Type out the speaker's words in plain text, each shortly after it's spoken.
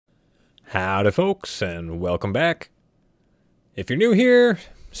Howdy folks, and welcome back. If you're new here,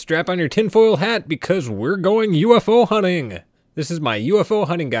 strap on your tinfoil hat because we're going UFO hunting. This is my UFO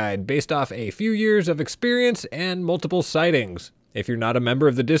hunting guide based off a few years of experience and multiple sightings. If you're not a member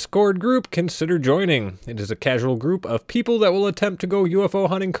of the Discord group, consider joining. It is a casual group of people that will attempt to go UFO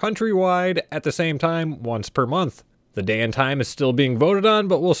hunting countrywide at the same time once per month. The day and time is still being voted on,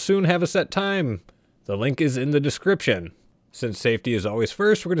 but we'll soon have a set time. The link is in the description. Since safety is always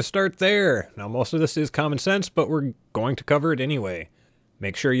first, we're going to start there. Now, most of this is common sense, but we're going to cover it anyway.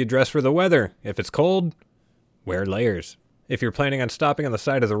 Make sure you dress for the weather. If it's cold, wear layers. If you're planning on stopping on the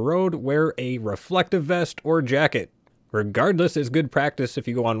side of the road, wear a reflective vest or jacket. Regardless, it's good practice if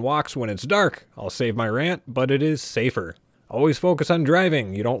you go on walks when it's dark. I'll save my rant, but it is safer. Always focus on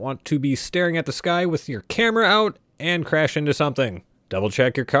driving. You don't want to be staring at the sky with your camera out and crash into something. Double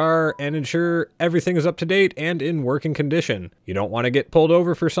check your car and ensure everything is up to date and in working condition. You don't want to get pulled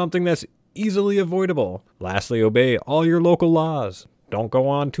over for something that's easily avoidable. Lastly, obey all your local laws. Don't go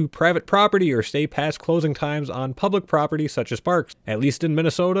on to private property or stay past closing times on public property such as parks. At least in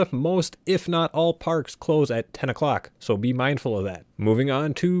Minnesota, most, if not all, parks close at 10 o'clock, so be mindful of that. Moving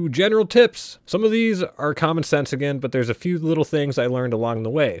on to general tips. Some of these are common sense again, but there's a few little things I learned along the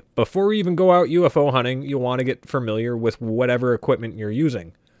way. Before we even go out UFO hunting, you'll want to get familiar with whatever equipment you're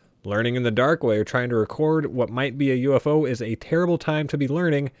using. Learning in the dark while you're trying to record what might be a UFO is a terrible time to be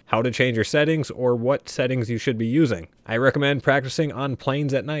learning how to change your settings or what settings you should be using. I recommend practicing on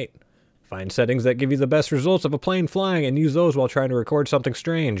planes at night. Find settings that give you the best results of a plane flying and use those while trying to record something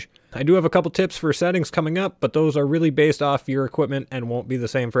strange. I do have a couple tips for settings coming up, but those are really based off your equipment and won't be the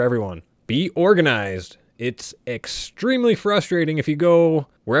same for everyone. Be organized. It's extremely frustrating if you go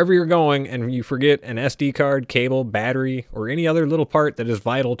wherever you're going and you forget an SD card, cable, battery, or any other little part that is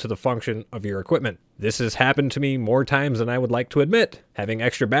vital to the function of your equipment. This has happened to me more times than I would like to admit. Having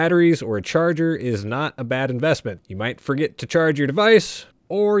extra batteries or a charger is not a bad investment. You might forget to charge your device,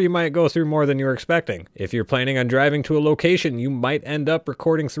 or you might go through more than you were expecting. If you're planning on driving to a location, you might end up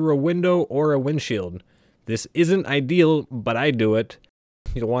recording through a window or a windshield. This isn't ideal, but I do it.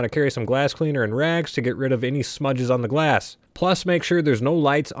 You'll want to carry some glass cleaner and rags to get rid of any smudges on the glass. Plus, make sure there's no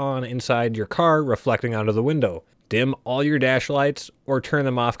lights on inside your car reflecting onto the window. Dim all your dash lights or turn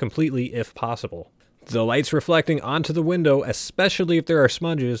them off completely if possible. The lights reflecting onto the window, especially if there are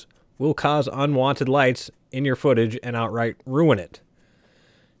smudges, will cause unwanted lights in your footage and outright ruin it.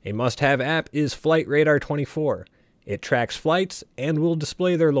 A must-have app is Flight Radar 24. It tracks flights and will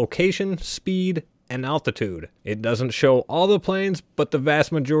display their location, speed, and altitude. It doesn't show all the planes, but the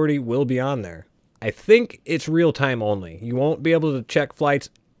vast majority will be on there. I think it's real time only. You won't be able to check flights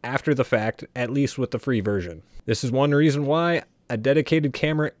after the fact, at least with the free version. This is one reason why a dedicated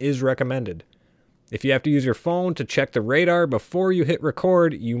camera is recommended. If you have to use your phone to check the radar before you hit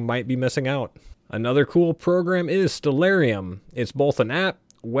record, you might be missing out. Another cool program is Stellarium. It's both an app,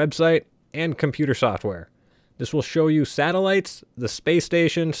 website, and computer software. This will show you satellites, the space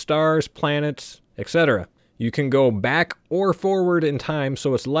station, stars, planets, etc. You can go back or forward in time,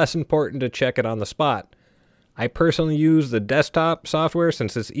 so it's less important to check it on the spot. I personally use the desktop software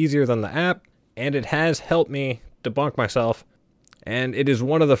since it's easier than the app, and it has helped me debunk myself. And it is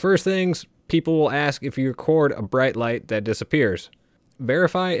one of the first things people will ask if you record a bright light that disappears.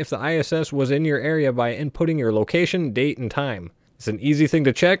 Verify if the ISS was in your area by inputting your location, date, and time. It's an easy thing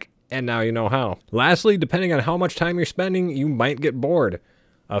to check, and now you know how. Lastly, depending on how much time you're spending, you might get bored.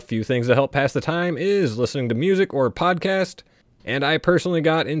 A few things that help pass the time is listening to music or a podcast, and I personally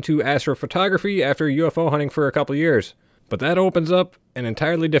got into astrophotography after UFO hunting for a couple years. But that opens up an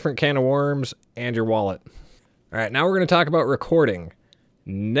entirely different can of worms and your wallet. Alright, now we're going to talk about recording.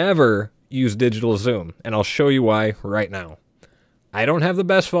 Never use digital zoom, and I'll show you why right now. I don't have the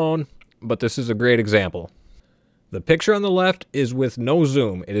best phone, but this is a great example. The picture on the left is with no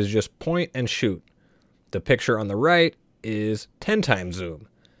zoom, it is just point and shoot. The picture on the right is 10 times zoom.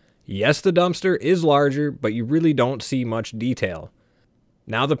 Yes, the dumpster is larger, but you really don't see much detail.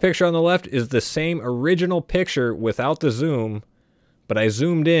 Now the picture on the left is the same original picture without the zoom, but I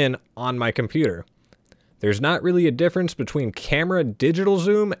zoomed in on my computer. There's not really a difference between camera digital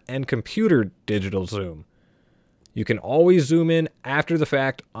zoom and computer digital zoom. You can always zoom in after the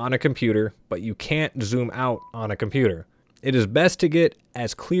fact on a computer, but you can't zoom out on a computer. It is best to get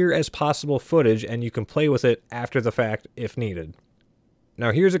as clear as possible footage, and you can play with it after the fact if needed.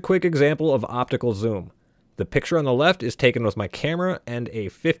 Now here's a quick example of optical zoom. The picture on the left is taken with my camera and a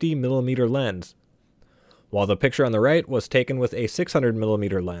 50mm lens, while the picture on the right was taken with a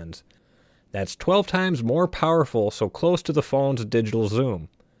 600mm lens. That's 12 times more powerful, so close to the phone's digital zoom.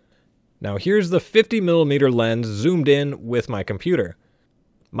 Now here's the 50mm lens zoomed in with my computer.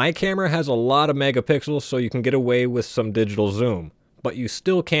 My camera has a lot of megapixels, so you can get away with some digital zoom, but you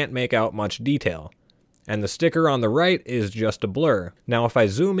still can't make out much detail. And the sticker on the right is just a blur. Now if I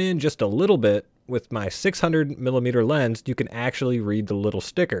zoom in just a little bit, with my 600mm lens, you can actually read the little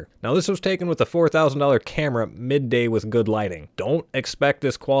sticker. Now this was taken with a $4,000 camera midday with good lighting. Don't expect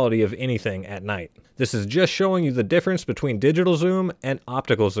this quality of anything at night. This is just showing you the difference between digital zoom and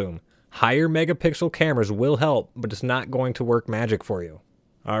optical zoom. Higher megapixel cameras will help, but it's not going to work magic for you.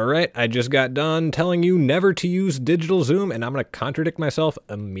 Alright, I just got done telling you never to use digital zoom, and I'm going to contradict myself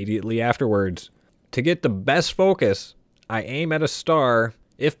immediately afterwards. To get the best focus, I aim at a star,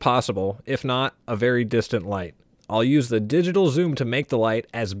 if possible, if not, a very distant light. I'll use the digital zoom to make the light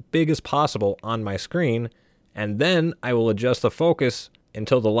as big as possible on my screen, and then I will adjust the focus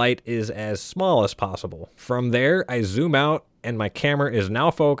until the light is as small as possible. From there, I zoom out, and my camera is now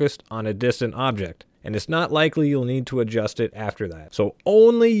focused on a distant object, and it's not likely you'll need to adjust it after that. So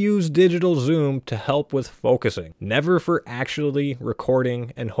only use digital zoom to help with focusing, never for actually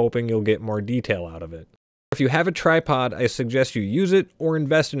recording and hoping you'll get more detail out of it. If you have a tripod, I suggest you use it or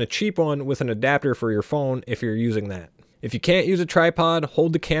invest in a cheap one with an adapter for your phone if you're using that. If you can't use a tripod,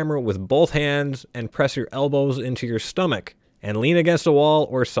 hold the camera with both hands and press your elbows into your stomach and lean against a wall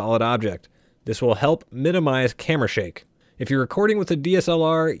or solid object. This will help minimize camera shake. If you're recording with a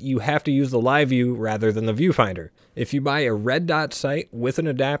DSLR, you have to use the live view rather than the viewfinder. If you buy a red dot sight with an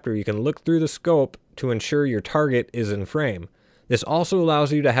adapter, you can look through the scope to ensure your target is in frame. This also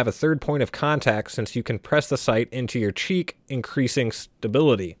allows you to have a third point of contact since you can press the sight into your cheek, increasing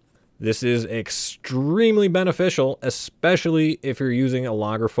stability. This is extremely beneficial, especially if you're using a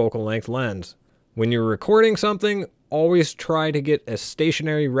longer focal length lens. When you're recording something, always try to get a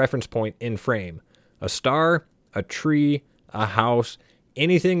stationary reference point in frame. A star, a tree, a house,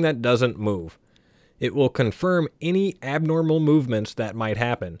 anything that doesn't move. It will confirm any abnormal movements that might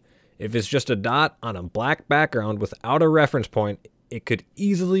happen. If it's just a dot on a black background without a reference point, it could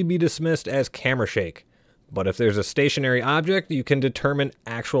easily be dismissed as camera shake. But if there's a stationary object, you can determine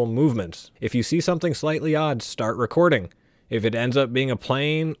actual movements. If you see something slightly odd, start recording. If it ends up being a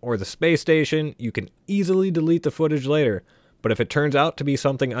plane or the space station, you can easily delete the footage later. But if it turns out to be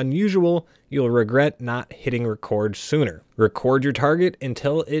something unusual, you'll regret not hitting record sooner. Record your target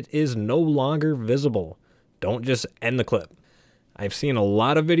until it is no longer visible. Don't just end the clip. I've seen a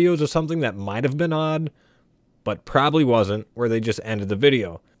lot of videos of something that might have been odd, but probably wasn't, where they just ended the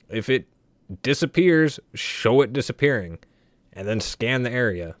video. If it disappears, show it disappearing, and then scan the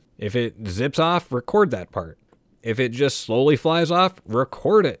area. If it zips off, record that part. If it just slowly flies off,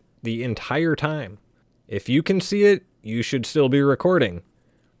 record it the entire time. If you can see it, you should still be recording.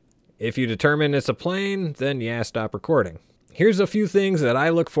 If you determine it's a plane, then yeah, stop recording. Here's a few things that I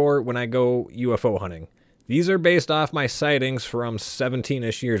look for when I go UFO hunting. These are based off my sightings from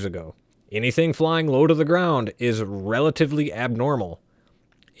 17-ish years ago. Anything flying low to the ground is relatively abnormal.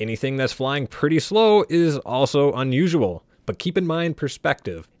 Anything that's flying pretty slow is also unusual. But keep in mind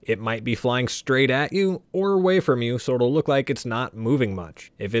perspective. It might be flying straight at you or away from you, so it'll look like it's not moving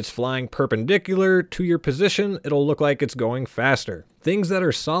much. If it's flying perpendicular to your position, it'll look like it's going faster. Things that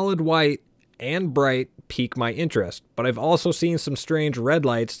are solid white and bright pique my interest, but I've also seen some strange red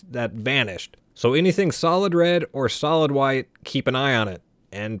lights that vanished. So anything solid red or solid white, keep an eye on it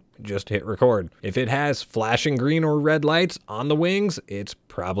and just hit record. If it has flashing green or red lights on the wings, it's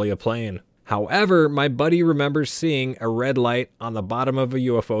probably a plane. However, my buddy remembers seeing a red light on the bottom of a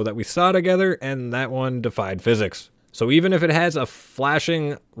UFO that we saw together, and that one defied physics. So even if it has a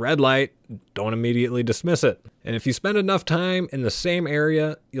flashing red light, don't immediately dismiss it. And if you spend enough time in the same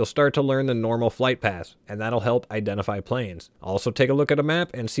area, you'll start to learn the normal flight paths, and that'll help identify planes. Also take a look at a map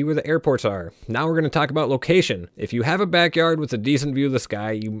and see where the airports are. Now we're going to talk about location. If you have a backyard with a decent view of the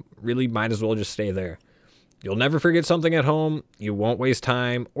sky, you really might as well just stay there. You'll never forget something at home, you won't waste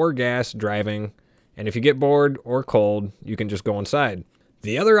time or gas driving, and if you get bored or cold, you can just go inside.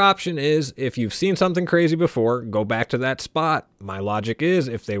 The other option is, if you've seen something crazy before, go back to that spot. My logic is,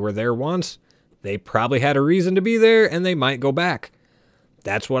 if they were there once, they probably had a reason to be there and they might go back.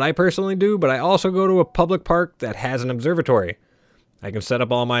 That's what I personally do, but I also go to a public park that has an observatory. I can set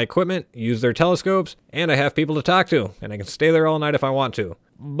up all my equipment, use their telescopes, and I have people to talk to, and I can stay there all night if I want to.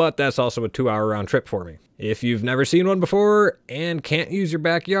 But that's also a 2-hour round trip for me. If you've never seen one before and can't use your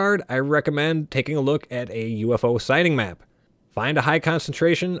backyard, I recommend taking a look at a UFO sighting map. Find a high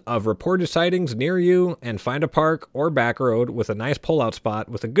concentration of reported sightings near you and find a park or back road with a nice pullout spot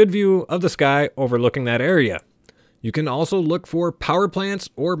with a good view of the sky overlooking that area. You can also look for power plants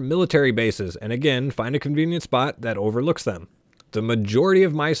or military bases and again, find a convenient spot that overlooks them. The majority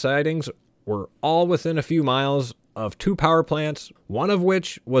of my sightings were all within a few miles of 2 power plants, one of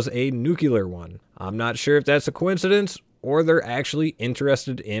which was a nuclear one. I'm not sure if that's a coincidence or they're actually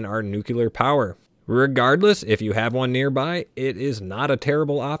interested in our nuclear power. Regardless, if you have one nearby, it is not a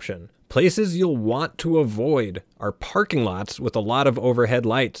terrible option. Places you'll want to avoid are parking lots with a lot of overhead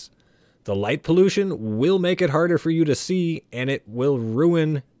lights. The light pollution will make it harder for you to see, and it will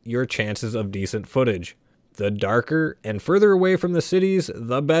ruin your chances of decent footage. The darker and further away from the cities,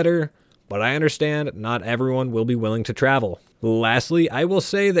 the better, but I understand not everyone will be willing to travel. Lastly, I will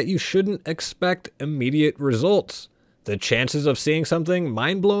say that you shouldn't expect immediate results. The chances of seeing something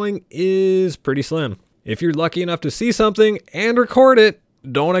mind-blowing is pretty slim. If you're lucky enough to see something and record it,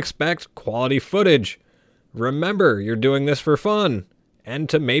 don't expect quality footage. Remember, you're doing this for fun and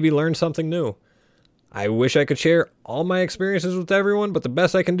to maybe learn something new. I wish I could share all my experiences with everyone, but the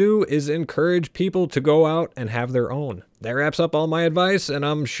best I can do is encourage people to go out and have their own. That wraps up all my advice, and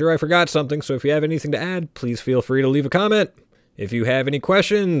I'm sure I forgot something, so if you have anything to add, please feel free to leave a comment. If you have any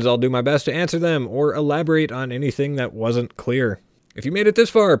questions, I'll do my best to answer them or elaborate on anything that wasn't clear. If you made it this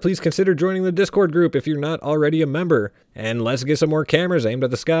far, please consider joining the Discord group if you're not already a member. And let's get some more cameras aimed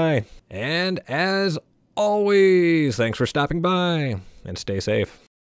at the sky. And as always, thanks for stopping by, and stay safe.